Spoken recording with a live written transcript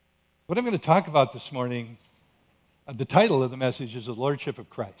What I'm going to talk about this morning, the title of the message is The Lordship of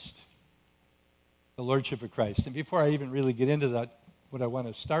Christ. The Lordship of Christ. And before I even really get into that, what I want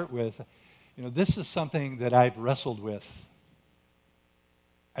to start with, this is something that I've wrestled with,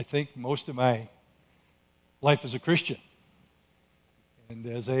 I think, most of my life as a Christian. And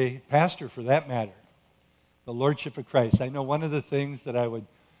as a pastor, for that matter, the Lordship of Christ. I know one of the things that I would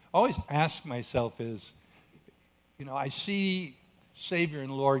always ask myself is, I see Savior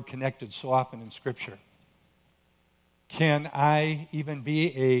and Lord connected so often in Scripture. Can I even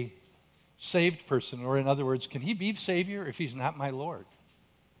be a saved person? Or in other words, can he be Savior if he's not my Lord?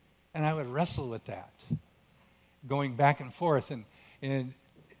 And I would wrestle with that, going back and forth. And then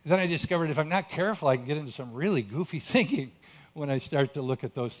I discovered if I'm not careful, I can get into some really goofy thinking when I start to look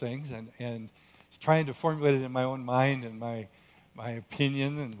at those things and trying to formulate it in my own mind and my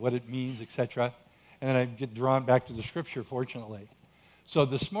opinion and what it means, etc. And then I get drawn back to the Scripture, fortunately. So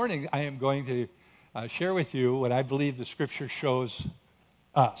this morning, I am going to share with you what I believe the Scripture shows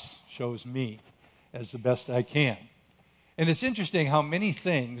us, shows me, as the best I can. And it's interesting how many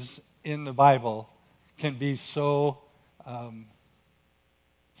things in the can be so,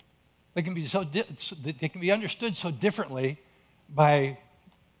 they can be understood so differently by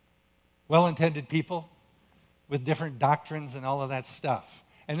well-intended people with different doctrines and all of that stuff.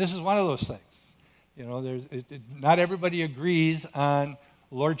 And this is one of those things. Not everybody agrees on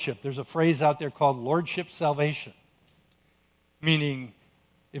lordship. There's a phrase out there called Lordship salvation, meaning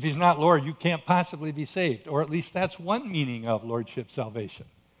if he's not Lord, you can't possibly be saved, or at least that's one meaning of Lordship salvation.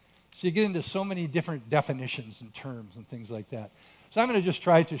 So you get into so many different definitions and terms and things like that. So I'm going to just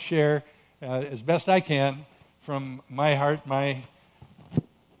try to share as best I can from my heart, my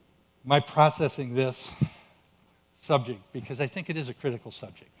processing this subject, because I think it is a critical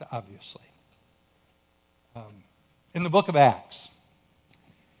subject, obviously. In the book of Acts,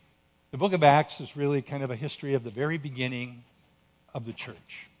 the book of Acts is really kind of a history of the very beginning of the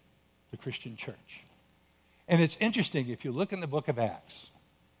church, the Christian church. And it's interesting, if you look in the book of Acts,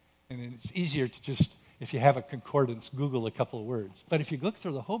 and it's easier to just, if you have a concordance, Google a couple of words. But if you look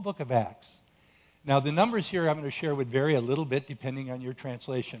through the whole book of Acts, now the numbers here I'm going to share would vary a little bit depending on your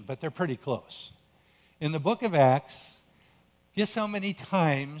translation, but they're pretty close. In the book of Acts, guess how many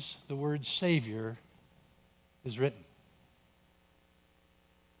times the word Savior is written?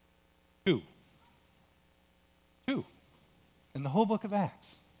 2. In the whole book of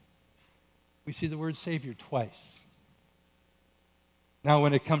Acts, we see the word Savior twice. Now,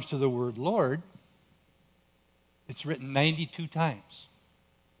 when it comes to the word Lord, it's written 92 times.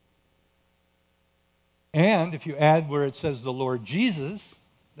 And if you add where it says the Lord Jesus,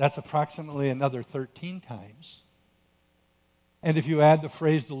 that's approximately another 13 times. And if you add the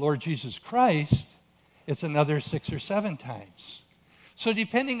phrase the Lord Jesus Christ, it's another 6 or 7 times. So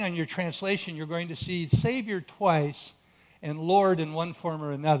depending on your translation, you're going to see Savior twice and Lord in one form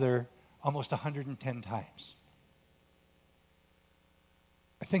or another almost 110 times.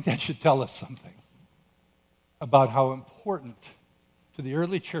 I think that should tell us something about how important to the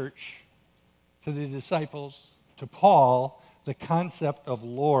early church, to the disciples, to Paul, the concept of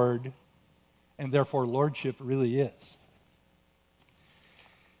Lord and therefore lordship really is.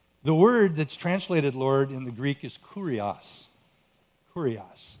 The word that's translated Lord in the Greek is kurios.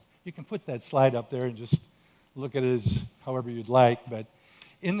 Kurios. You can put that slide up there and just look at it as however you'd like, but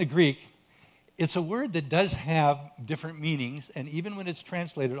in the Greek, it's a word that does have different meanings, and even when it's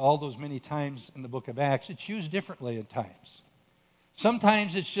translated all those many times in the book of Acts, it's used differently at times.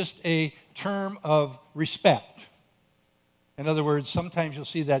 Sometimes it's just a term of respect. In other words, sometimes you'll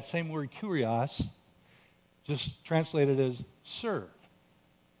see that same word kurios just translated as sir,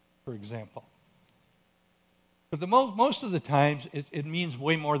 for example. But most of the times, it means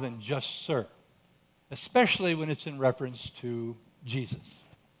way more than just sir, especially when it's in reference to Jesus.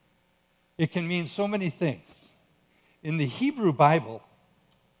 It can mean so many things. In the Hebrew Bible,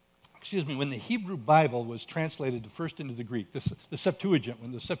 when the Hebrew Bible was translated first into the Greek, the Septuagint,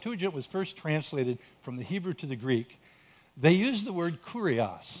 when the Septuagint was first translated from the Hebrew to the Greek, they used the word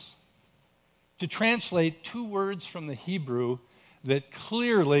kurios to translate 2 words from the Hebrew that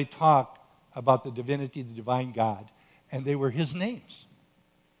clearly talk about the divinity, the divine God, and they were his names,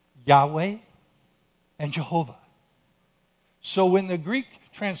 Yahweh and Jehovah. So when the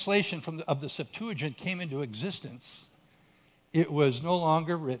Greek translation of the Septuagint came into existence, it was no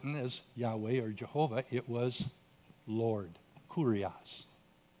longer written as Yahweh or Jehovah, it was Lord, kurios.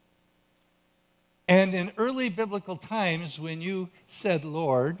 And in early biblical times, when you said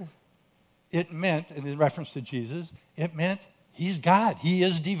Lord, it meant, and in reference to Jesus, it meant he's God, he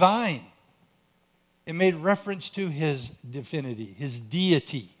is divine. It made reference to his divinity, his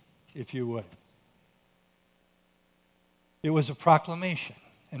deity. if you would. It was a proclamation.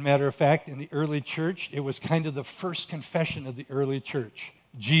 And matter of fact, in the early church, it was kind of the first confession of the early church.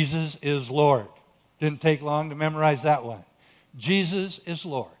 Jesus is Lord. Didn't take long to memorize that one. Jesus is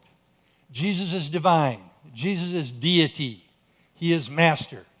Lord. Jesus is divine. Jesus is deity. He is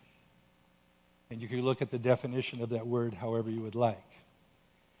master. And you can look at the definition of that word however you would like.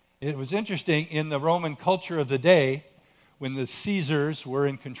 It was interesting, in the Roman culture of the day, when the Caesars were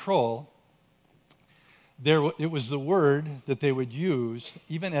in control, it was the word that they would use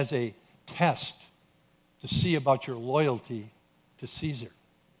even as a test to see about your loyalty to Caesar.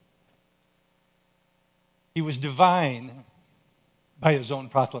 He was divine by his own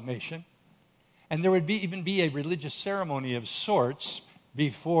proclamation, and there would even be a religious ceremony of sorts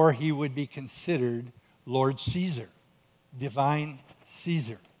before he would be considered Lord Caesar, divine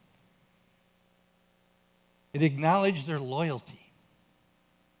Caesar. It acknowledged their loyalty.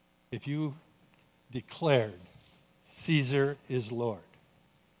 If you declared Caesar is Lord,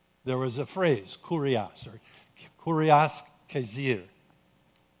 there was a phrase, kurios, or kurios Caesar.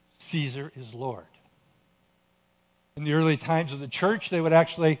 Caesar is Lord. In the early times of the church, they would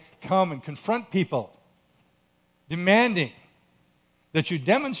actually come and confront people, demanding that you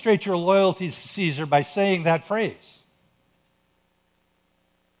demonstrate your loyalty to Caesar by saying that phrase.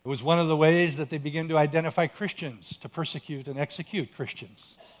 It was one of the ways that they began to identify Christians, to persecute and execute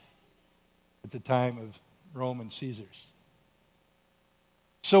Christians at the time of Roman Caesars.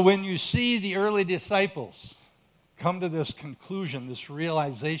 So when you see the early disciples come to this conclusion, this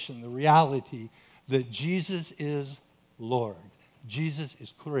realization, the reality that Jesus is Lord, Jesus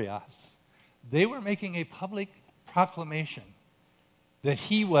is kurios, they were making a public proclamation that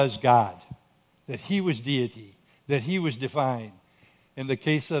he was God, that he was deity, that he was divine. In the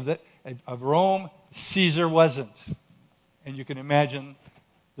case of Rome, Caesar wasn't. And you can imagine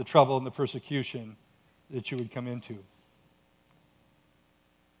the trouble and the persecution that you would come into.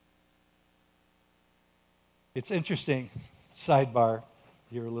 It's interesting, sidebar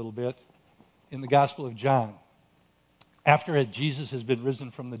here a little bit, in the Gospel of John, after Jesus has been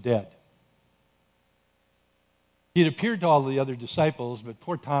risen from the dead, he had appeared to all the other disciples, but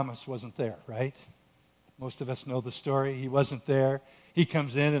poor Thomas wasn't there, right? Most of us know the story. He wasn't there. He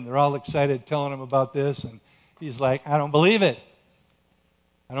comes in, and they're all excited, telling him about this, and he's like, I don't believe it.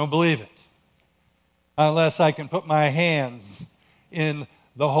 I don't believe it. Unless I can put my hands in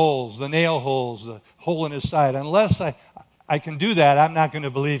the holes, the nail holes, the hole in his side. Unless I can do that, I'm not going to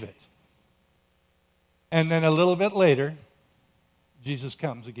believe it. And then a little bit later, Jesus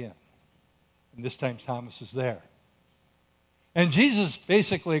comes again. And this time Thomas is there. And Jesus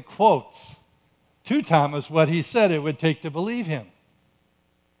basically quotes to Thomas what he said it would take to believe him.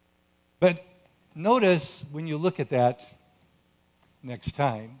 But notice when you look at that next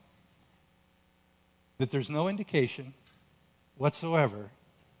time that there's no indication whatsoever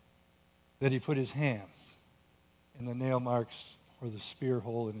that he put his hands in the nail marks or the spear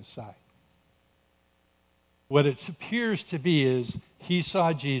hole in his side. What it appears to be is he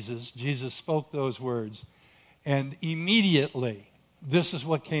saw Jesus, Jesus spoke those words, and immediately this is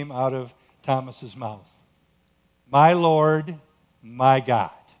what came out of Thomas's mouth. My Lord, my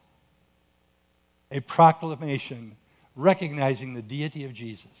God. A proclamation recognizing the deity of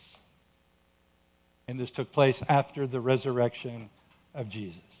Jesus. And this took place after the resurrection of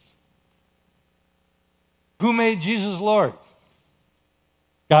Jesus. Who made Jesus Lord?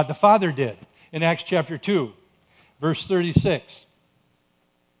 God the Father did in Acts chapter 2, verse 36.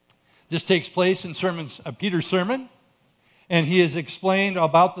 This takes place in Peter's sermon, and he has explained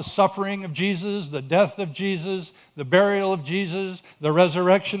about the suffering of Jesus, the death of Jesus, the burial of Jesus, the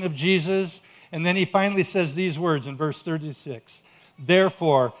resurrection of Jesus, and then he finally says these words in verse 36.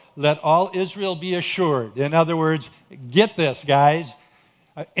 Therefore, let all Israel be assured. In other words, get this, guys.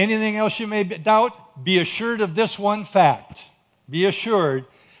 Anything else you may doubt, be assured of this one fact. Be assured,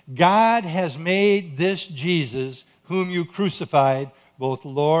 God has made this Jesus, whom you crucified, both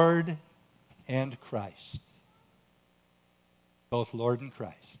Lord and Christ. Both Lord and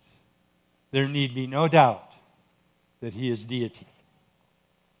Christ. There need be no doubt that he is deity,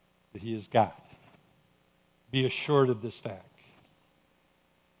 that he is God. Be assured of this fact.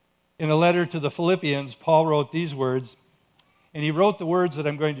 In a letter to the Philippians, Paul wrote these words, and he wrote the words that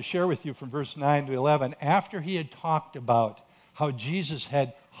I'm going to share with you from verse 9 to 11 after he had talked about how Jesus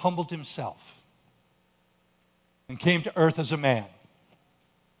had humbled himself and came to earth as a man.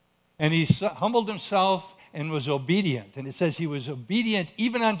 And he humbled himself and was obedient. And it says he was obedient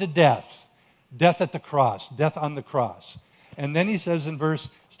even unto death. Death at the cross. Death on the cross. And then he says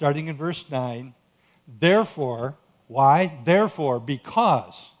starting in verse 9, therefore, why? Therefore,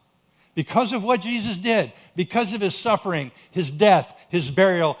 because Because of what Jesus did, because of his suffering, his death, his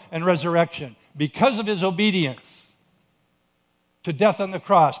burial, and resurrection, because of his obedience to death on the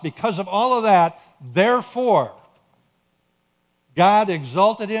cross, because of all of that, therefore, God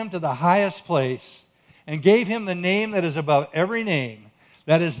exalted him to the highest place and gave him the name that is above every name.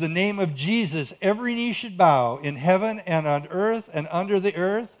 That is the name of Jesus. Every knee should bow in heaven and on earth and under the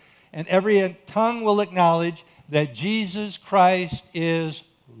earth, and every tongue will acknowledge that Jesus Christ is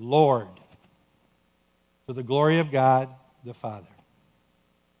Lord, to the glory of God the Father.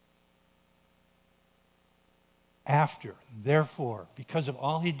 After, therefore, because of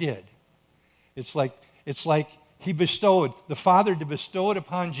all he did, it's like he bestowed, the Father bestowed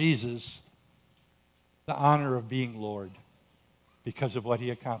upon Jesus the honor of being Lord because of what he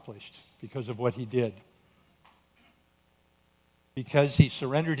accomplished, because of what he did, because he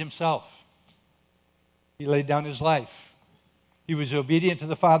surrendered himself. He laid down his life. He was obedient to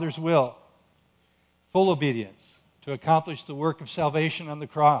the Father's will, full obedience to accomplish the work of salvation on the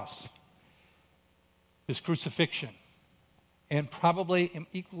cross, his crucifixion, and probably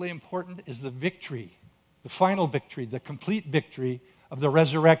equally important is the victory, the final victory, the complete victory of the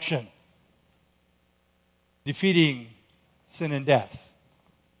resurrection, defeating sin and death.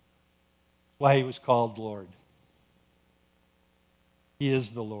 Why he was called Lord. He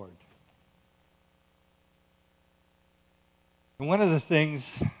is the Lord. And one of the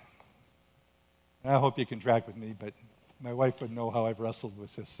things, and I hope you can track with me, but my wife would know how I've wrestled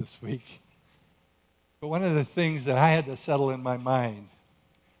with this week. But one of the things that I had to settle in my mind,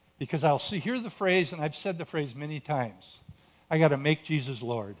 because I'll hear the phrase, and I've said the phrase many times, I got to make Jesus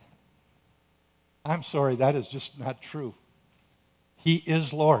Lord. I'm sorry, that is just not true. He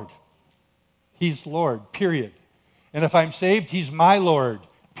is Lord. He's Lord, period. And if I'm saved, he's my Lord,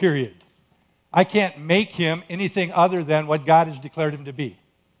 period. I can't make him anything other than what God has declared him to be.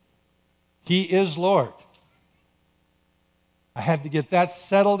 He is Lord. I had to get that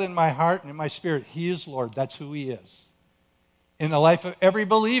settled in my heart and in my spirit. He is Lord. That's who he is. In the life of every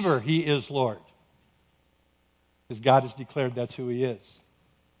believer, he is Lord. Because God has declared that's who he is.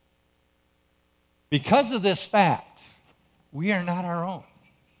 Because of this fact, we are not our own.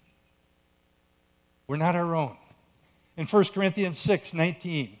 We're not our own. In 1 Corinthians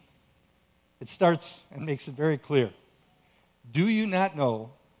 6:19, it starts and makes it very clear. Do you not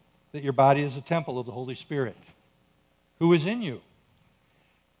know that your body is a temple of the Holy Spirit, who is in you,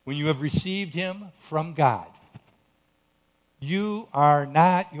 when you have received him from God? You are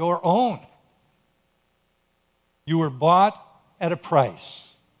not your own. You were bought at a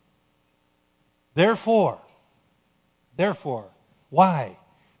price. Therefore, why?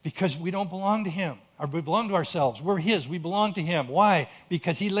 Because we don't belong to him, or we belong to ourselves. We're his. We belong to him. Why?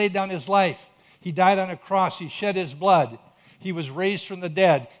 Because he laid down his life. He died on a cross. He shed his blood. He was raised from the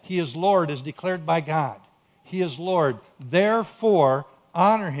dead. He is Lord, as declared by God. He is Lord. Therefore,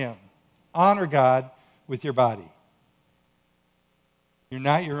 honor him. Honor God with your body. You're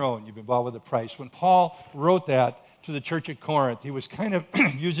not your own. You've been bought with a price. When Paul wrote that to the church at Corinth, he was kind of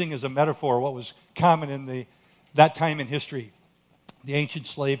using as a metaphor what was common in that time in history, the ancient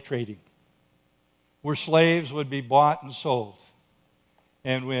slave trading, where slaves would be bought and sold.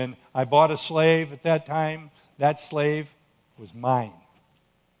 And when I bought a slave at that time, that slave was mine.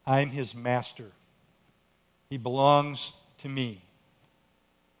 I'm his master. He belongs to me,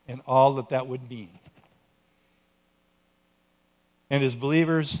 and all that would mean. And as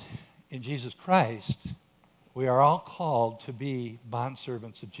believers in Jesus Christ, we are all called to be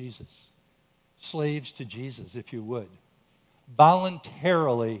bondservants of Jesus, slaves to Jesus, if you would,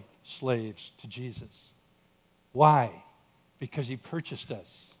 voluntarily slaves to Jesus. Why? Because he purchased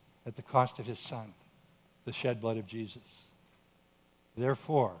us at the cost of his Son, the shed blood of Jesus.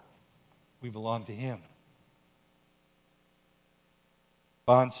 Therefore, we belong to him.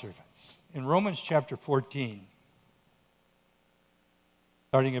 Bondservants. In Romans chapter 14,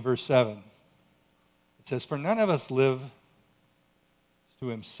 starting at verse 7, it says, "For none of us live to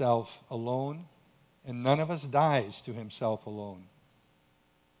himself alone, and none of us dies to himself alone.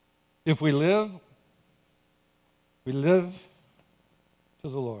 If we live to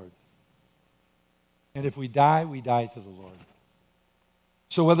the Lord. And if we die to the Lord.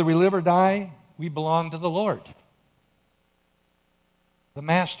 So whether we live or die, we belong to the Lord, the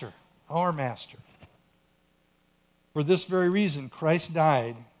Master, our Master. For this very reason, Christ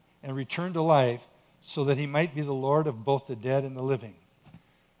died and returned to life so that he might be the Lord of both the dead and the living.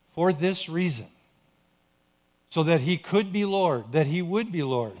 For this reason, so that he could be Lord, that he would be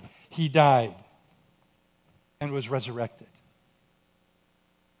Lord, he died and was resurrected.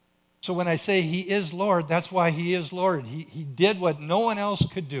 So when I say he is Lord, that's why he is Lord. He did what no one else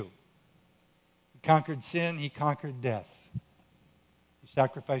could do. He conquered sin. He conquered death. He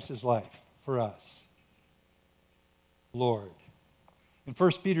sacrificed his life for us. Lord. In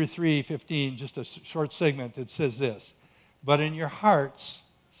 1 Peter 3:15, just a short segment, it says this, but in your hearts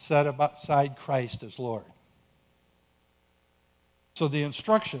set aside Christ as Lord. So the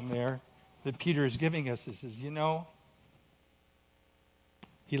instruction there that Peter is giving us is,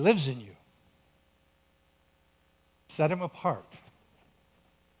 he lives in you. Set him apart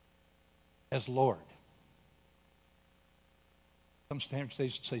as Lord. Sometimes they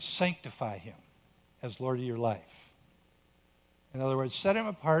say sanctify him as Lord of your life. In other words, set him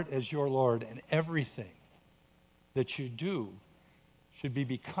apart as your Lord, and everything that you do should be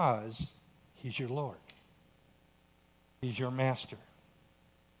because he's your Lord. He's your master.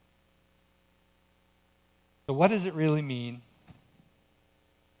 So what does it really mean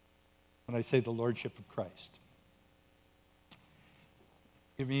when I say the Lordship of Christ?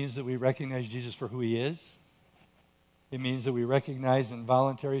 It means that we recognize Jesus for who he is. It means that we recognize and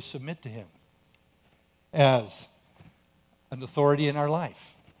voluntarily submit to him as an authority in our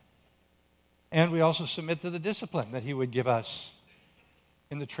life. And we also submit to the discipline that he would give us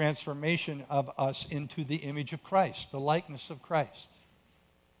in the transformation of us into the image of Christ, the likeness of Christ.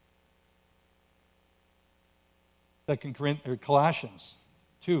 Colossians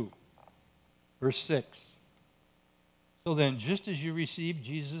 2, verse 6. So then, just as you received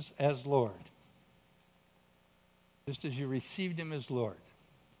Jesus as Lord, just as you received him as Lord,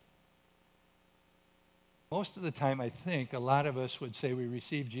 most of the time I think a lot of us would say we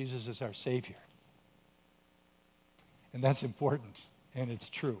received Jesus as our Savior. And that's important, and it's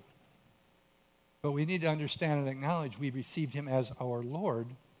true. But we need to understand and acknowledge we received him as our Lord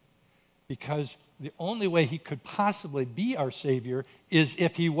because the only way he could possibly be our Savior is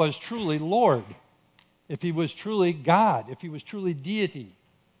if he was truly Lord, if he was truly God, if he was truly deity,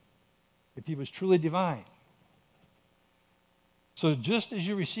 if he was truly divine. So just as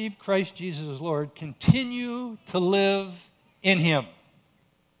you received Christ Jesus as Lord, continue to live in him.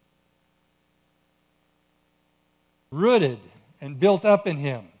 Rooted and built up in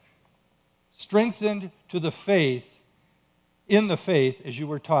him, strengthened to the faith, in the faith as you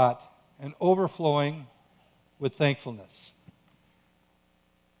were taught, and overflowing with thankfulness.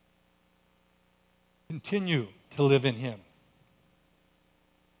 Continue to live in him.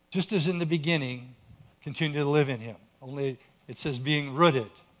 Just as in the beginning, continue to live in him. Only it says being rooted.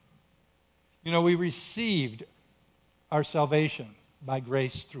 We received our salvation by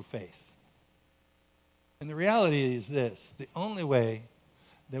grace through faith. And the reality is this, the only way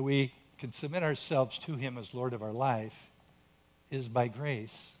that we can submit ourselves to him as Lord of our life is by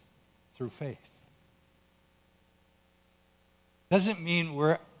grace through faith. Doesn't mean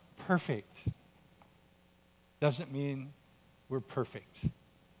we're perfect. Doesn't mean we're perfect.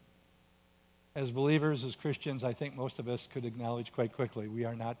 As believers, as Christians, I think most of us could acknowledge quite quickly we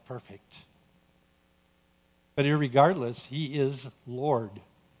are not perfect. But irregardless, he is Lord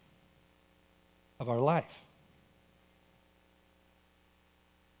of our life.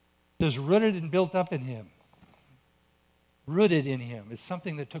 It is rooted and built up in him. Rooted in him is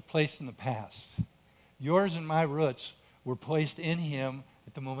something that took place in the past. Yours and my roots were placed in him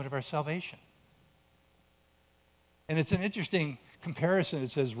at the moment of our salvation. And it's an interesting comparison.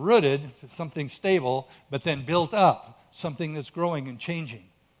 It says rooted, something stable, but then built up, something that's growing and changing.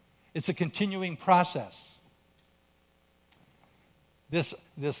 It's a continuing process. This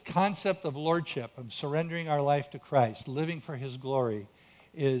concept of lordship, of surrendering our life to Christ, living for his glory,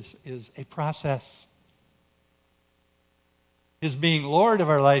 is a process. His being Lord of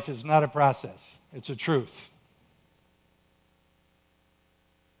our life is not a process. It's a truth.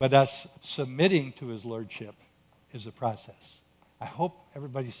 But us submitting to his lordship is a process. I hope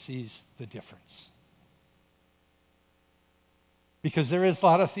everybody sees the difference. Because there is a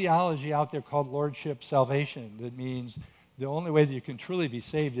lot of theology out there called lordship salvation that means the only way that you can truly be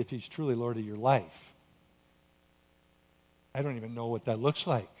saved is if he's truly Lord of your life. I don't even know what that looks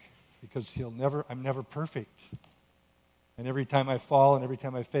like because I'm never perfect. And every time I fall and every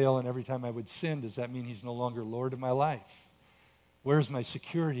time I fail and every time I would sin, does that mean he's no longer Lord of my life? Where's my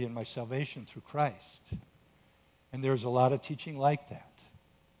security and my salvation through Christ? And there's a lot of teaching like that.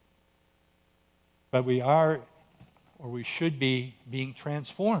 But we are, or we should be, being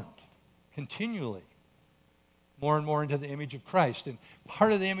transformed continually more and more into the image of Christ. And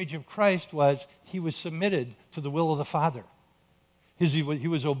part of the image of Christ was he was submitted to the will of the Father. He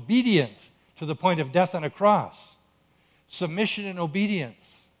was obedient to the point of death on a cross. Submission and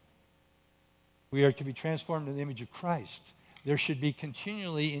obedience. We are to be transformed in the image of Christ. There should be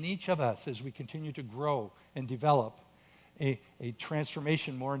continually in each of us, as we continue to grow and develop, a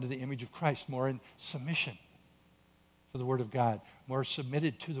transformation more into the image of Christ, more in submission to the Word of God, more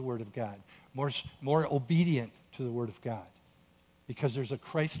submitted to the Word of God, more obedient to the Word of God, because there's a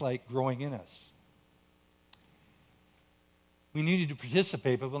Christ-like growing in us. We need to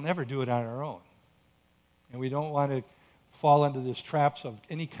participate, but we'll never do it on our own. And we don't want to fall into this traps of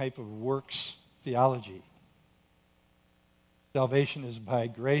any type of works theology. Salvation is by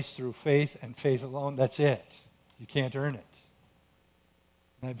grace through faith, and faith alone. That's it. You can't earn it.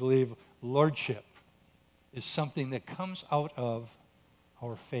 And I believe lordship is something that comes out of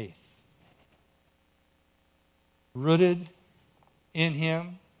our faith. Rooted in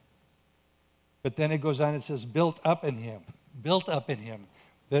Him, but then it goes on and says, built up in Him. Built up in Him,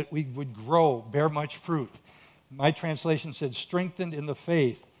 that we would grow, bear much fruit. My translation said, strengthened in the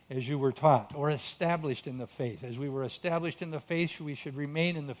faith as you were taught, or established in the faith. As we were established in the faith, we should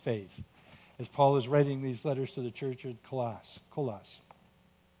remain in the faith, as Paul is writing these letters to the church at Colossus.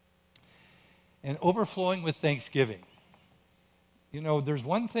 And overflowing with thanksgiving. You know, there's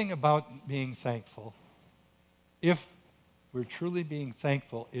one thing about being thankful. If we're truly being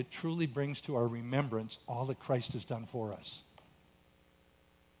thankful, it truly brings to our remembrance all that Christ has done for us.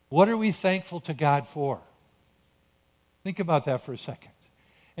 What are we thankful to God for? Think about that for a second.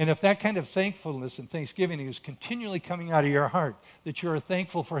 And if that kind of thankfulness and thanksgiving is continually coming out of your heart, that you're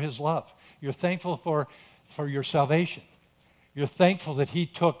thankful for His love, you're thankful for your salvation, you're thankful that He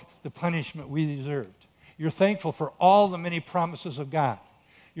took the punishment we deserved, you're thankful for all the many promises of God,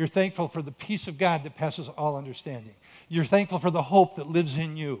 you're thankful for the peace of God that passes all understanding, you're thankful for the hope that lives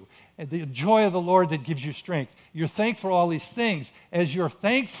in you, and the joy of the Lord that gives you strength. You're thankful for all these things. As you're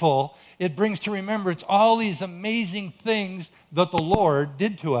thankful, it brings to remembrance all these amazing things that the Lord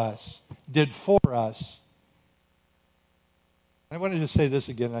did to us, did for us. I wanted to say this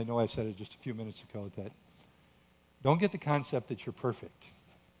again. I know I said it just a few minutes ago, that don't get the concept that you're perfect,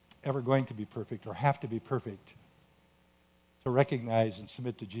 ever going to be perfect, or have to be perfect to recognize and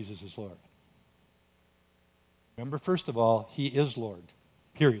submit to Jesus as Lord. Remember, first of all, He is Lord,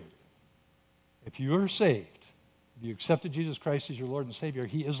 period. If you are saved, if you accepted Jesus Christ as your Lord and Savior,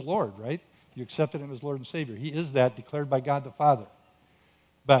 He is Lord, right? You accepted Him as Lord and Savior. He is that, declared by God the Father.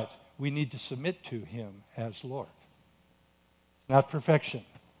 But we need to submit to Him as Lord. It's not perfection.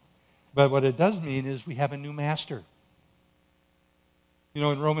 But what it does mean is we have a new master. You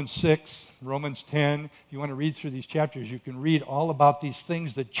know, in Romans 6, Romans 10, if you want to read through these chapters, you can read all about these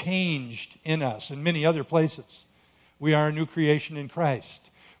things that changed in us and many other places. We are a new creation in Christ.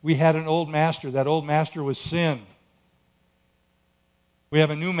 We had an old master. That old master was sin. We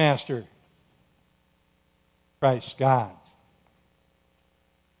have a new master. Christ, God,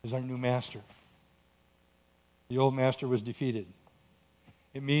 is our new master. The old master was defeated.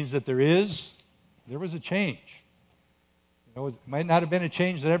 It means that there was a change. You know, it might not have been a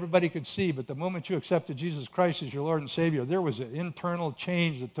change that everybody could see, but the moment you accepted Jesus Christ as your Lord and Savior, there was an internal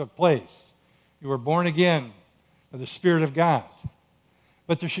change that took place. You were born again of the Spirit of God.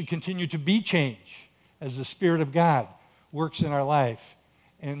 But there should continue to be change as the Spirit of God works in our life,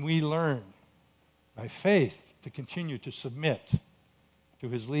 and we learn by faith to continue to submit to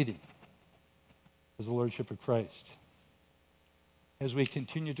His leading as the Lordship of Christ. As we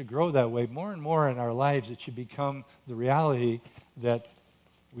continue to grow that way, more and more in our lives, it should become the reality that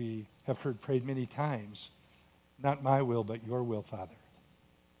we have heard prayed many times, not my will, but your will, Father.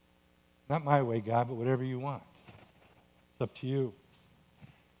 Not my way, God, but whatever you want. It's up to you.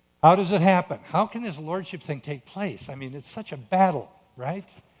 How does it happen? How can this lordship thing take place? I mean, it's such a battle,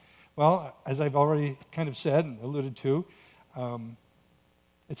 right? Well, as I've already kind of said and alluded to,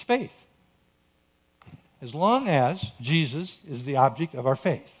 it's faith. As long as Jesus is the object of our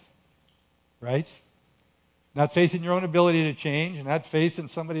faith, right? Not faith in your own ability to change, not faith in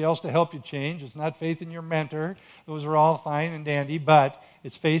somebody else to help you change. It's not faith in your mentor. Those are all fine and dandy, but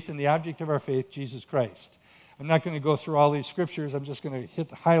it's faith in the object of our faith, Jesus Christ. I'm not going to go through all these scriptures. I'm just going to hit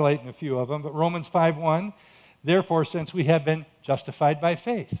the highlight in a few of them. But Romans 5:1, therefore, since we have been justified by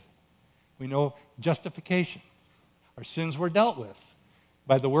faith, we know justification. Our sins were dealt with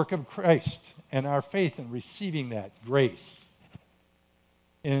by the work of Christ and our faith in receiving that grace.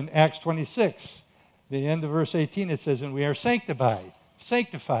 In Acts 26, the end of verse 18, it says, and we are sanctified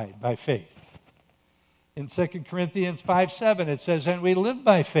by faith. In 2 Corinthians 5:7, it says, and we live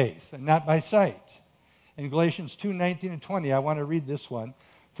by faith and not by sight. In Galatians 2:19 and 20, I want to read this one.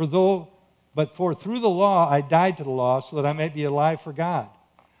 For through the law I died to the law so that I might be alive for God.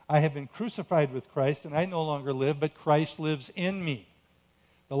 I have been crucified with Christ, and I no longer live, but Christ lives in me.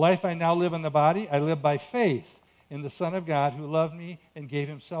 The life I now live in the body, I live by faith in the Son of God who loved me and gave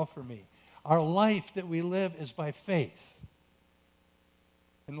Himself for me. Our life that we live is by faith.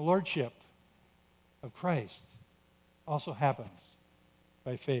 And the lordship of Christ also happens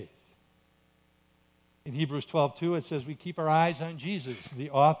by faith. In Hebrews 12:2, it says we keep our eyes on Jesus, the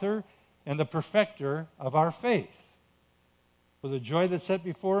author and the perfecter of our faith. For the joy that set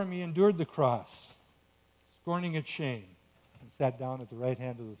before him, he endured the cross, scorning its shame, and sat down at the right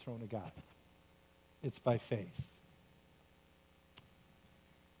hand of the throne of God. It's by faith.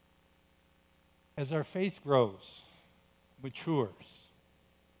 As our faith grows, matures,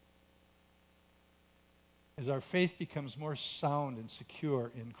 as our faith becomes more sound and secure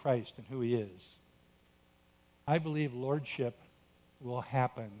in Christ and who he is, I believe lordship will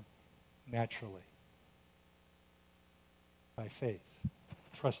happen naturally by faith,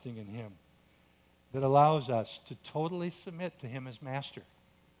 trusting in him, that allows us to totally submit to him as master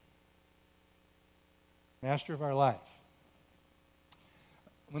of our life.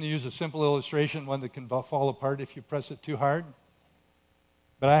 I'm going to use a simple illustration, one that can fall apart if you press it too hard.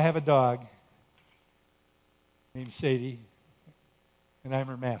 But I have a dog named Sadie, and I'm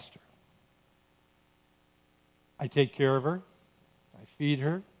her master. I take care of her. I feed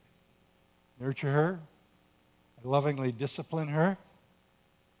her, nurture her. I lovingly discipline her.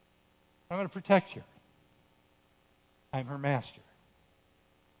 I'm going to protect her. I'm her master.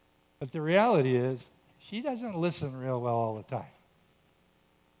 But the reality is, she doesn't listen real well all the time.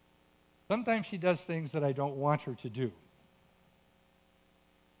 Sometimes she does things that I don't want her to do.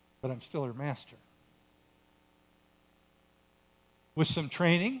 But I'm still her master. With some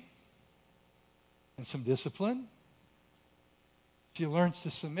training and some discipline, she learns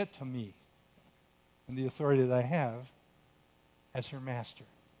to submit to me and the authority that I have as her master.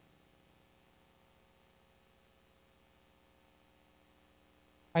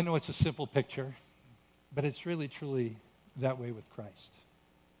 I know it's a simple picture, but it's really, truly that way with Christ.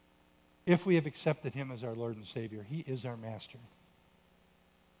 If we have accepted him as our Lord and Savior, he is our master.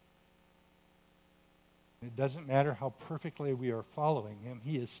 It doesn't matter how perfectly we are following him,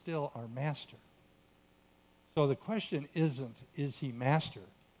 he is still our master. So the question isn't, is he master?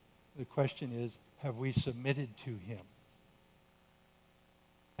 The question is, have we submitted to him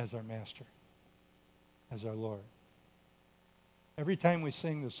as our master, as our Lord? Every time we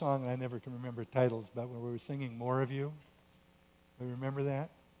sing the song, and I never can remember titles, but when we were singing More of You, do you remember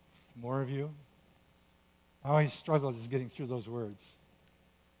that? More of You? I always struggle just getting through those words.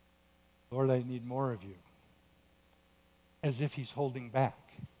 Lord, I need more of you. As if he's holding back.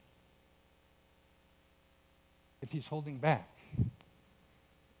 If he's holding back.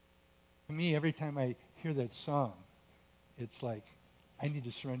 To me, every time I hear that song, it's like, I need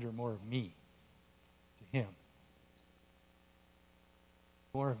to surrender more of me to him.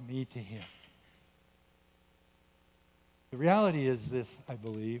 More of me to him. The reality is this, I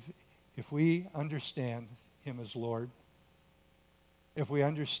believe, if we understand him as Lord, if we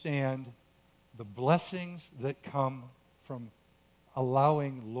understand the blessings that come from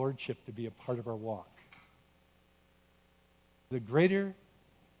allowing lordship to be a part of our walk, the greater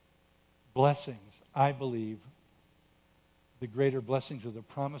blessings, I believe, the greater blessings of the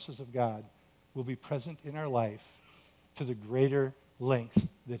promises of God will be present in our life to the greater length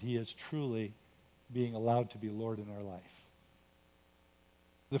that he is truly being allowed to be Lord in our life.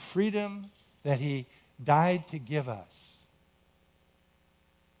 The freedom that he died to give us,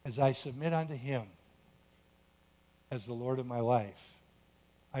 as I submit unto him as the Lord of my life,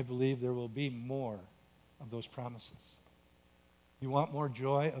 I believe there will be more of those promises. You want more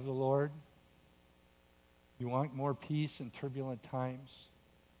joy of the Lord? You want more peace in turbulent times?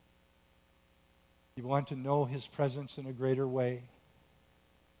 You want to know his presence in a greater way?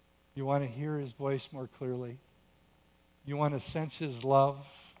 You want to hear his voice more clearly? You want to sense his love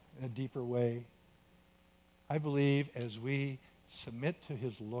in a deeper way? I believe as we submit to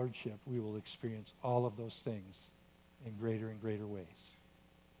his lordship, we will experience all of those things in greater and greater ways.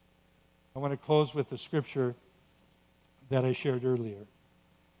 I want to close with the scripture that I shared earlier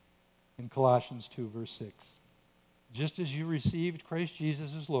in Colossians 2, verse 6. Just as you received Christ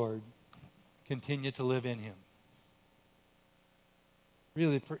Jesus as Lord, continue to live in him.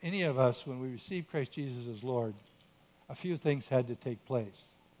 Really, for any of us, when we received Christ Jesus as Lord, a few things had to take place.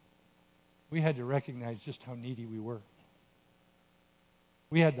 We had to recognize just how needy we were.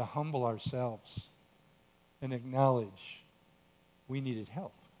 We had to humble ourselves and acknowledge we needed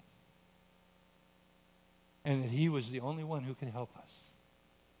help. And that he was the only one who could help us.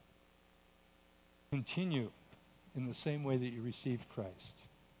 Continue in the same way that you received Christ.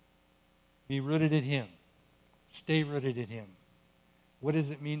 Be rooted in him. Stay rooted in him. What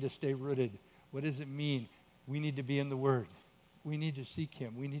does it mean to stay rooted? What does it mean? We need to be in the Word. We need to seek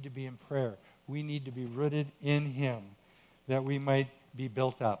him. We need to be in prayer. We need to be rooted in him. that we might be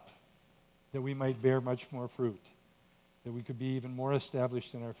built up, that we might bear much more fruit, that we could be even more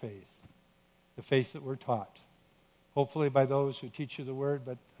established in our faith, the faith that we're taught, hopefully by those who teach you the word,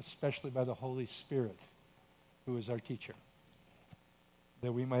 but especially by the Holy Spirit, who is our teacher,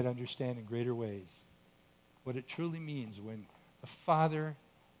 that we might understand in greater ways what it truly means when the Father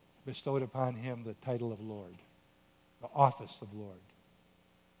bestowed upon him the title of Lord, the office of Lord,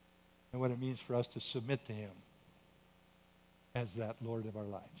 and what it means for us to submit to him as that Lord of our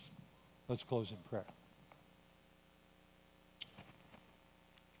lives. Let's close in prayer.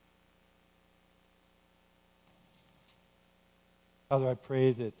 Father, I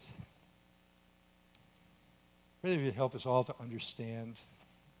pray that you'd help us all to understand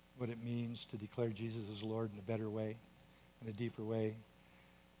what it means to declare Jesus as Lord in a better way, in a deeper way,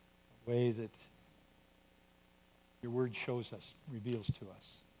 a way that your word shows us, reveals to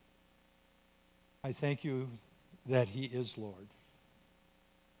us. I thank you that he is Lord.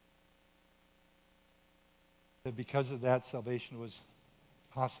 That because of that, salvation was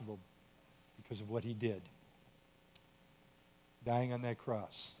possible because of what he did, dying on that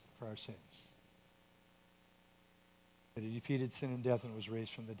cross for our sins. That he defeated sin and death and was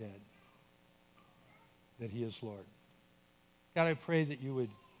raised from the dead. That he is Lord. God, I pray that you would,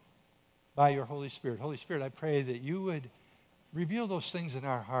 by your Holy Spirit, I pray that you would reveal those things in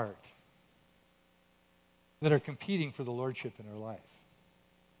our heart that are competing for the Lordship in our life.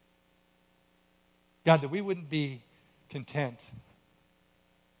 God, that we wouldn't be content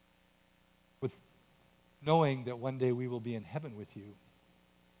with knowing that one day we will be in heaven with you.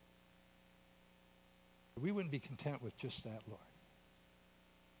 That we wouldn't be content with just that, Lord.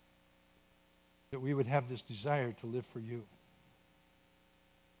 That we would have this desire to live for you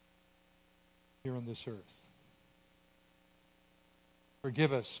here on this earth.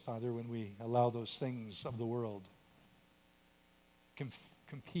 Forgive us, Father, when we allow those things of the world to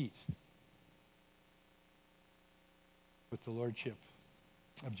compete with the Lordship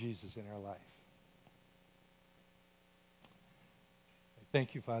of Jesus in our life. I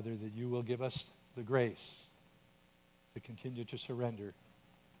thank you, Father, that you will give us the grace to continue to surrender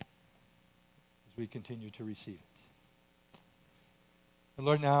as we continue to receive it. And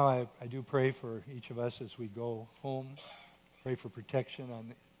Lord, now I do pray for each of us as we go home. Pray for protection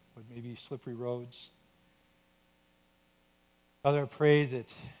on what may be slippery roads. Father, I pray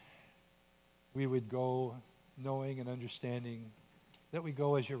that we would go knowing and understanding that we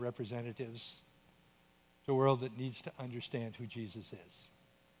go as your representatives to a world that needs to understand who Jesus is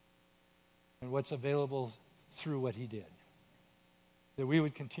and what's available through what he did. That we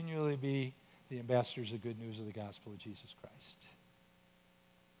would continually be the ambassadors of good news of the gospel of Jesus Christ.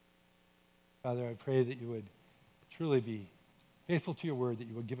 Father, I pray that you would truly be faithful to your word, that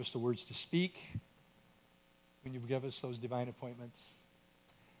you would give us the words to speak when you give us those divine appointments,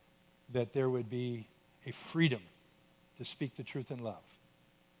 that there would be a freedom to speak the truth in love,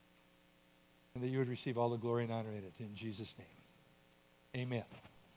 and that you would receive all the glory and honor in it. In Jesus' name, amen.